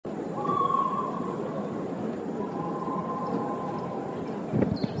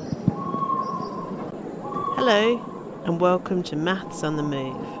Hello, and welcome to Maths on the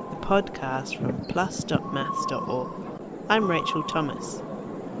Move, the podcast from plus.maths.org. I'm Rachel Thomas.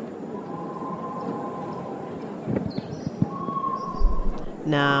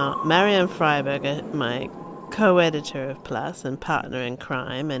 Now, Marianne Freiberger, my co-editor of Plus and partner in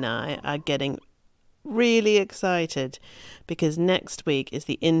crime, and I are getting really excited because next week is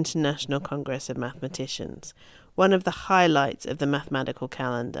the International Congress of Mathematicians, one of the highlights of the mathematical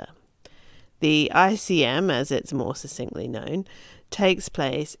calendar. The ICM, as it's more succinctly known, takes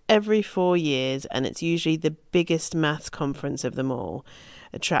place every 4 years, and it's usually the biggest maths conference of them all,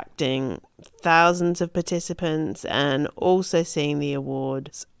 attracting thousands of participants and also seeing the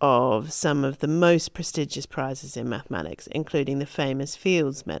awards of some of the most prestigious prizes in mathematics, including the famous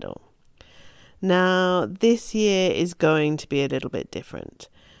Fields Medal. Now, this year is going to be a little bit different.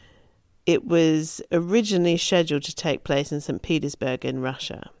 It was originally scheduled to take place in St. Petersburg in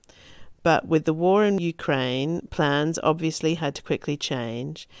Russia. But with the war in Ukraine, plans obviously had to quickly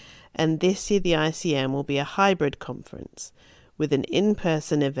change, and this year the ICM will be a hybrid conference with an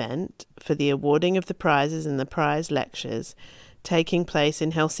in-person event for the awarding of the prizes and the prize lectures taking place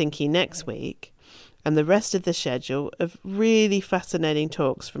in Helsinki next week, and the rest of the schedule of really fascinating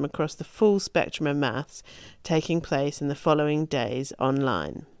talks from across the full spectrum of maths taking place in the following days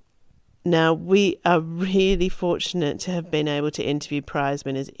online. Now, we are really fortunate to have been able to interview prize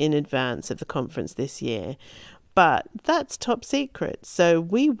winners in advance of the conference this year, but that's top secret, so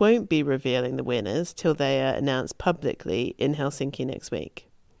we won't be revealing the winners till they are announced publicly in Helsinki next week.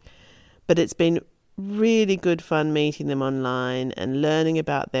 But it's been really good fun meeting them online and learning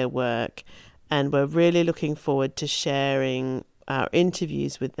about their work, and we're really looking forward to sharing our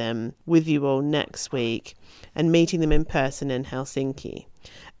interviews with them with you all next week and meeting them in person in Helsinki.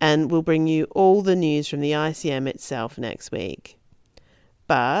 And we'll bring you all the news from the ICM itself next week.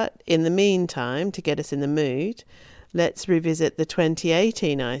 But in the meantime, to get us in the mood, let's revisit the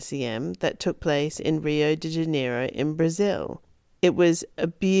 2018 ICM that took place in Rio de Janeiro in Brazil. It was a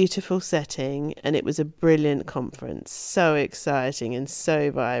beautiful setting and it was a brilliant conference, so exciting and so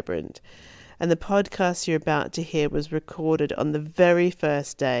vibrant. And the podcast you're about to hear was recorded on the very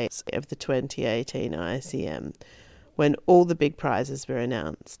first day of the 2018 ICM, when all the big prizes were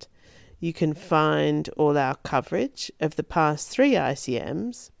announced. You can find all our coverage of the past 3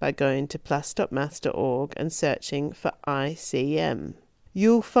 ICMs by going to plus.maths.org and searching for ICM.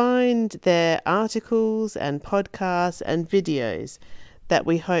 You'll find there articles and podcasts and videos that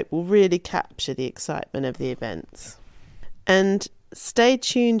we hope will really capture the excitement of the events. And stay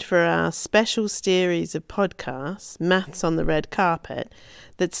tuned for our special series of podcasts, Maths on the Red Carpet,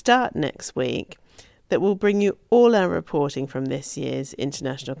 that start next week, that will bring you all our reporting from this year's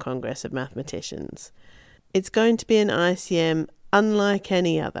International Congress of Mathematicians. It's going to be an ICM unlike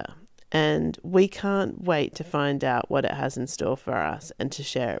any other, and we can't wait to find out what it has in store for us and to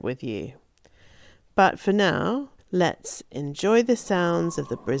share it with you. But for now, let's enjoy the sounds of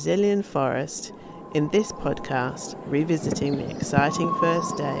the Brazilian forest in this podcast, revisiting the exciting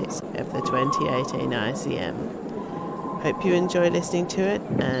first days of the 2018 ICM. Hope you enjoy listening to it,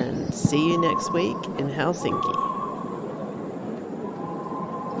 and see you next week in Helsinki.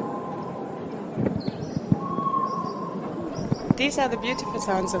 These are the beautiful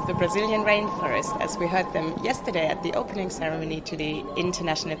sounds of the Brazilian rainforest as we heard them yesterday at the opening ceremony to the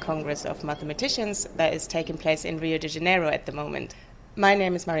International Congress of Mathematicians that is taking place in Rio de Janeiro at the moment. My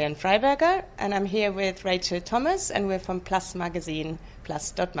name is Marianne Freiberger, and I'm here with Rachel Thomas, and we're from Plus magazine,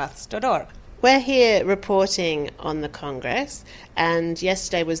 plus.maths.org. We're here reporting on the Congress, and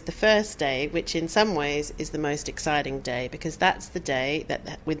yesterday was the first day, which in some ways is the most exciting day, because that's the day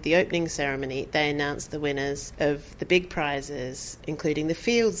that with the opening ceremony they announced the winners of the big prizes, including the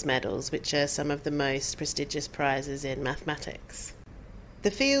Fields Medals, which are some of the most prestigious prizes in mathematics.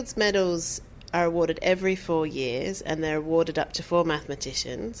 The Fields Medals are awarded every 4 years, and they're awarded up to 4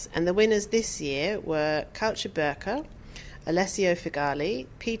 mathematicians, and the winners this year were Kaucha Burka, Alessio Figali,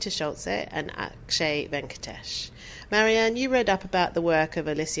 Peter Schulze and Akshay Venkatesh. Marianne, you read up about the work of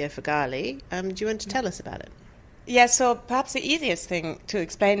Alessio Figali. Do you want to tell us about it? Yeah, so perhaps the easiest thing to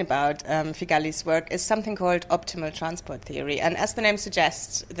explain about Figali's work is something called optimal transport theory. And as the name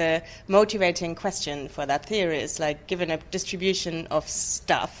suggests, the motivating question for that theory is like, given a distribution of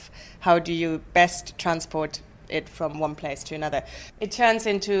stuff, how do you best transport it from one place to another? It turns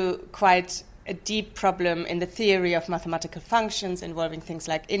into quite a deep problem in the theory of mathematical functions involving things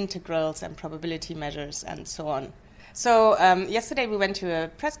like integrals and probability measures and so on. So yesterday we went to a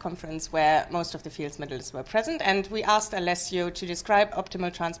press conference where most of the Fields medalists were present, and we asked Alessio to describe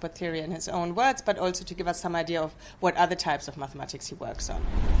optimal transport theory in his own words, but also to give us some idea of what other types of mathematics he works on.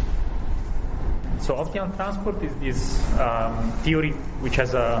 So optimal transport is this theory which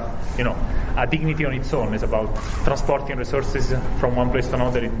has a dignity on its own. It's about transporting resources from one place to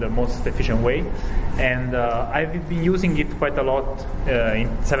another in the most efficient way. And I've been using it quite a lot in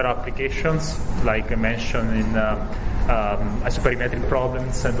several applications, like I mentioned in isoperimetric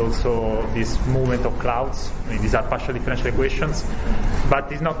problems and also this movement of clouds. These are partial differential equations. But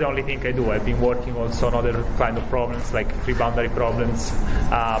it's not the only thing I do. I've been working also on other kind of problems, like free boundary problems,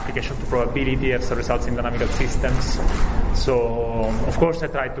 application to probability as results in dynamical systems. So, of course, I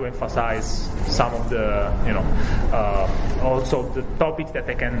try to emphasize some of the, also the topics that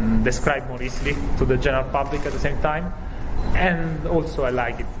I can describe more easily to the general public at the same time. And also I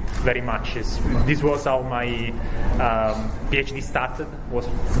like it very much. This was how my PhD started, was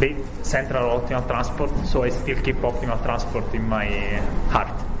central on optimal transport, so I still keep optimal transport in my heart.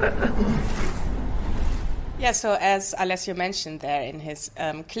 Yeah, so as Alessio mentioned there in his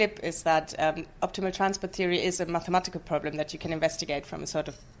clip, is that optimal transport theory is a mathematical problem that you can investigate from a sort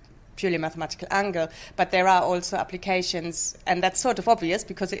of purely mathematical angle, but there are also applications, and that's sort of obvious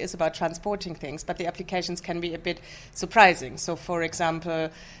because it is about transporting things, but the applications can be a bit surprising. So, for example,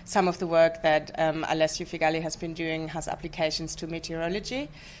 some of the work that Alessio Figali has been doing has applications to meteorology,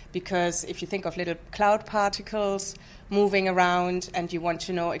 because if you think of little cloud particles moving around and you want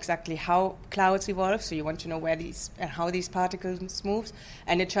to know exactly how clouds evolve, so you want to know where how these particles move,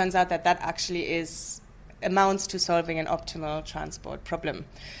 and it turns out that actually amounts to solving an optimal transport problem.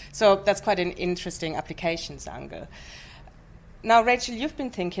 So that's quite an interesting applications angle. Now, Rachel, you've been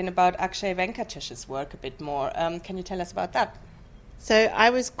thinking about Akshay Venkatesh's work a bit more. Can you tell us about that? So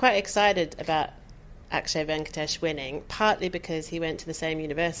I was quite excited about Akshay Venkatesh winning, partly because he went to the same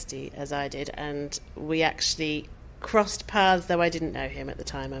university as I did, and we actually crossed paths, though I didn't know him at the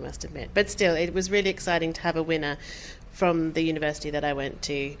time, I must admit. But still, it was really exciting to have a winner from the university that I went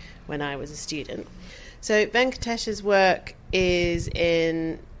to when I was a student. So Venkatesh's work is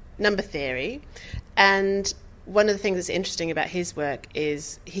in number theory, and one of the things that's interesting about his work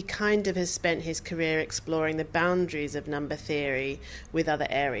is he kind of has spent his career exploring the boundaries of number theory with other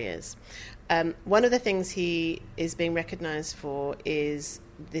areas. One of the things he is being recognised for is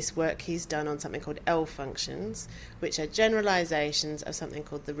this work he's done on something called L functions, which are generalisations of something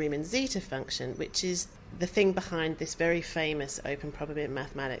called the Riemann-Zeta function, which is the thing behind this very famous open probability in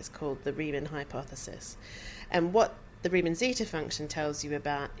mathematics called the Riemann hypothesis. And what the Riemann-Zeta function tells you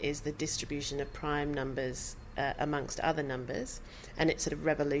about is the distribution of prime numbers amongst other numbers, and it sort of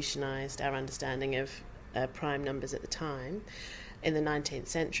revolutionised our understanding of prime numbers at the time in the 19th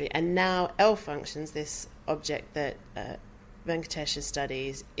century. And now L functions, this object that Venkatesh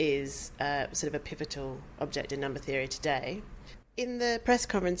studies, is sort of a pivotal object in number theory today. In the press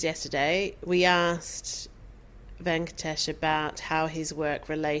conference yesterday, we asked Venkatesh about how his work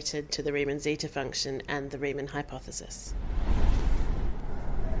related to the Riemann-Zeta function and the Riemann hypothesis.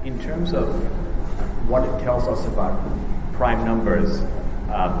 In terms of what it tells us about prime numbers,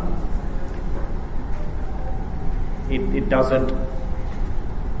 it doesn't,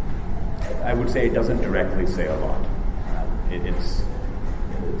 I would say it doesn't directly say a lot.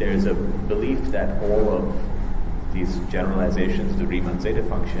 There's a belief that all of these generalizations of the Riemann-Zeta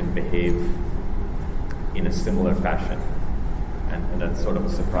function behave in a similar fashion, and that's sort of a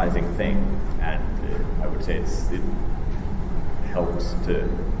surprising thing. And I would say it helps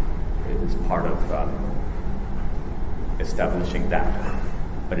it's part of establishing that,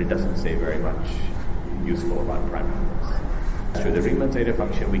 but it doesn't say very much useful about prime numbers. So the Riemann-Zeta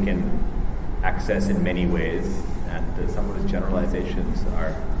function we can access in many ways, and some of its generalizations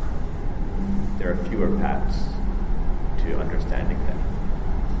there are fewer paths to understanding them.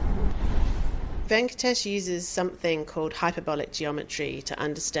 Venkatesh uses something called hyperbolic geometry to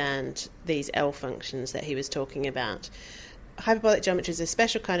understand these L functions that he was talking about. Hyperbolic geometry is a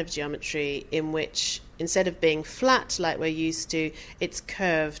special kind of geometry in which, instead of being flat like we're used to, it's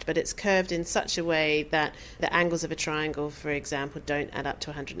curved, but it's curved in such a way that the angles of a triangle, for example, don't add up to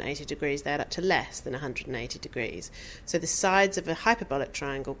 180 degrees, they add up to less than 180 degrees. So the sides of a hyperbolic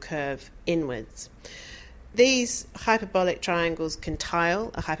triangle curve inwards. These hyperbolic triangles can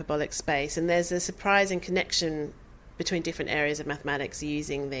tile a hyperbolic space, and there's a surprising connection between different areas of mathematics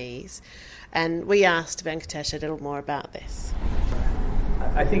using these. And we asked Venkatesh a little more about this.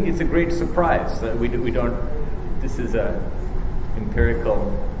 I think it's a great surprise that we don't. This is a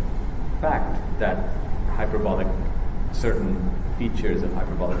empirical fact that certain features of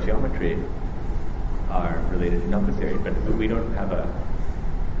hyperbolic geometry are related to number theory, but we don't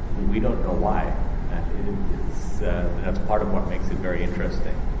know why. That's part of what makes it very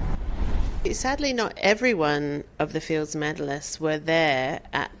interesting. Sadly, not everyone of the Fields medalists were there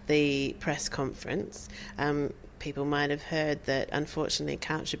at the press conference. People might have heard that, unfortunately,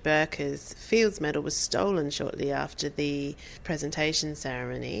 Coucher Burke's Fields medal was stolen shortly after the presentation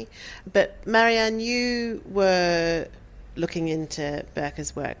ceremony. But Marianne, you were looking into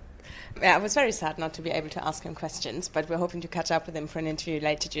Burke's work. Yeah, I was very sad not to be able to ask him questions, but we're hoping to catch up with him for an interview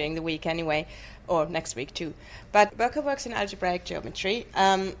later during the week anyway, or next week too. But Burke works in algebraic geometry,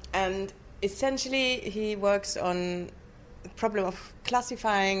 and essentially he works on the problem of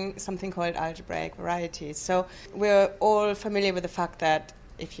classifying something called algebraic varieties. So we're all familiar with the fact that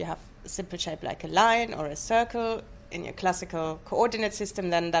if you have a simple shape like a line or a circle in your classical coordinate system,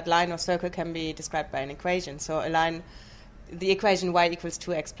 then that line or circle can be described by an equation. So a line, the equation y equals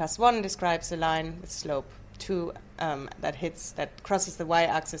 2x plus 1 describes a line with slope 2 that crosses the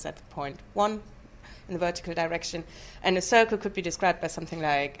y-axis at the point 1 in the vertical direction. And a circle could be described by something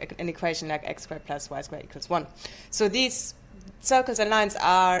like an equation like x squared plus y squared equals 1. So these circles and lines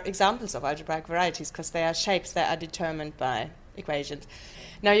are examples of algebraic varieties because they are shapes that are determined by equations.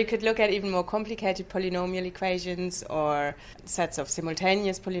 Now you could look at even more complicated polynomial equations or sets of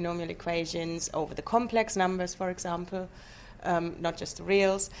simultaneous polynomial equations over the complex numbers, for example, not just the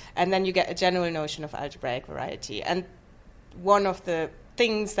reals, and then you get a general notion of algebraic variety. And one of the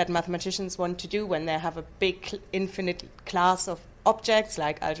things that mathematicians want to do when they have a big infinite class of objects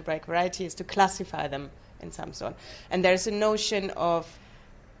like algebraic variety is to classify them in some sort. And there's a notion of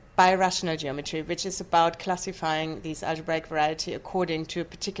birational geometry, which is about classifying these algebraic variety according to a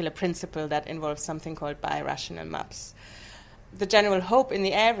particular principle that involves something called birational maps. The general hope in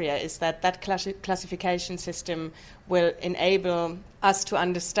the area is that that classification system will enable us to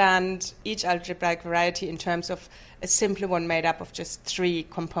understand each algebraic variety in terms of a simpler one made up of just 3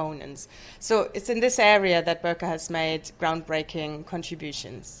 components. So it's in this area that Burke has made groundbreaking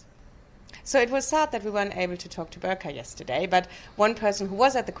contributions. So it was sad that we weren't able to talk to Burke yesterday, but one person who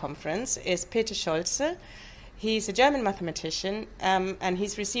was at the conference is Peter Scholze. He's a German mathematician, and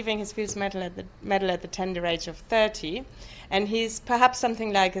he's receiving his Fields medal at the tender age of 30, and he's perhaps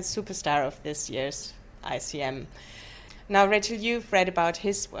something like a superstar of this year's ICM. Now, Rachel, you've read about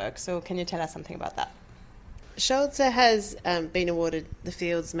his work, so can you tell us something about that? Scholze has been awarded the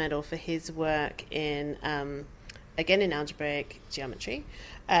Fields Medal for his work in, again, in algebraic geometry,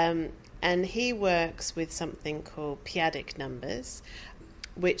 and he works with something called p-adic numbers,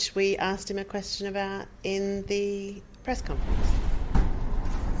 which we asked him a question about in the press conference.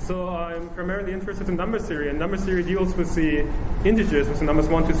 So I'm primarily interested in number theory, and number theory deals with the integers, with the numbers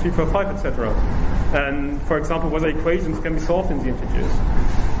 1, 2, 3, 4, 5, etc. And, for example, whether equations can be solved in the integers.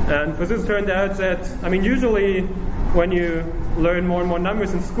 And for this, it turned out that, usually when you learn more and more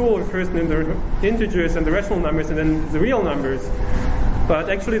numbers in school, first in the integers and the rational numbers and then the real numbers. But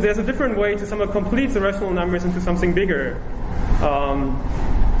actually there's a different way to somehow complete the rational numbers into something bigger.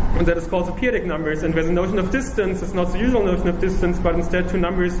 And that is called the p-adic numbers, and where the notion of distance is not the usual notion of distance, but instead 2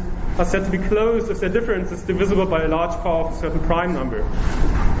 numbers are said to be close if their difference is divisible by a large power of a certain prime number.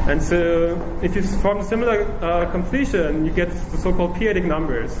 And so if you form a similar completion, you get the so-called p-adic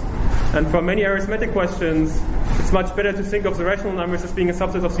numbers. And for many arithmetic questions, it's much better to think of the rational numbers as being a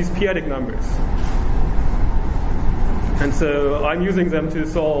subset of these p-adic numbers. And so I'm using them to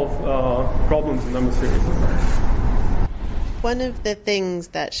solve problems in number theory. One of the things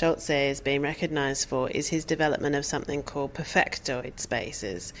that Scholze is being recognised for is his development of something called perfectoid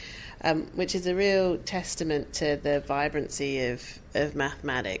spaces, which is a real testament to the vibrancy of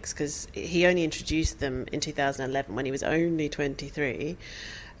mathematics, because he only introduced them in 2011 when he was only 23.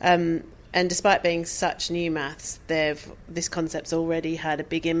 And despite being such new maths, this concept's already had a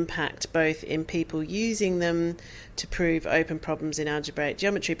big impact both in people using them to prove open problems in algebraic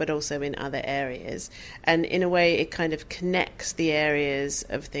geometry, but also in other areas. And in a way, it kind of connects the areas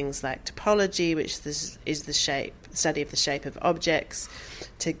of things like topology, which is the study of the shape of objects,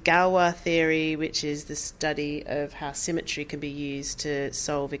 to Galois theory, which is the study of how symmetry can be used to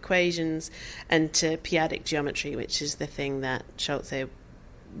solve equations, and to p-adic geometry, which is the thing that Scholze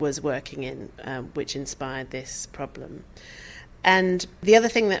was working in, which inspired this problem. And the other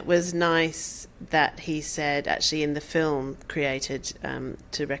thing that was nice that he said actually in the film created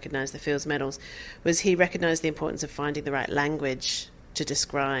to recognise the Fields medals was he recognised the importance of finding the right language to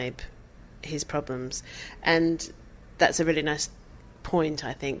describe his problems. And that's a really nice point,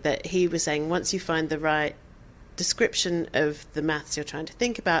 I think, that he was saying once you find the right description of the maths you're trying to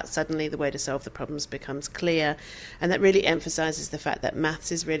think about, suddenly the way to solve the problems becomes clear, and that really emphasises the fact that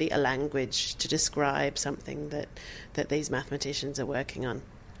maths is really a language to describe something that these mathematicians are working on.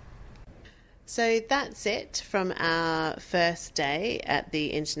 So that's it from our first day at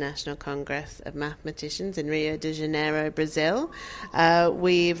the International Congress of Mathematicians in Rio de Janeiro, Brazil.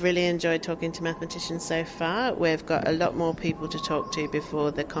 We've really enjoyed talking to mathematicians so far. We've got a lot more people to talk to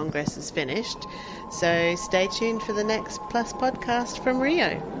before the Congress is finished. So stay tuned for the next Plus podcast from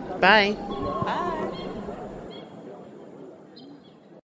Rio. Bye. Bye.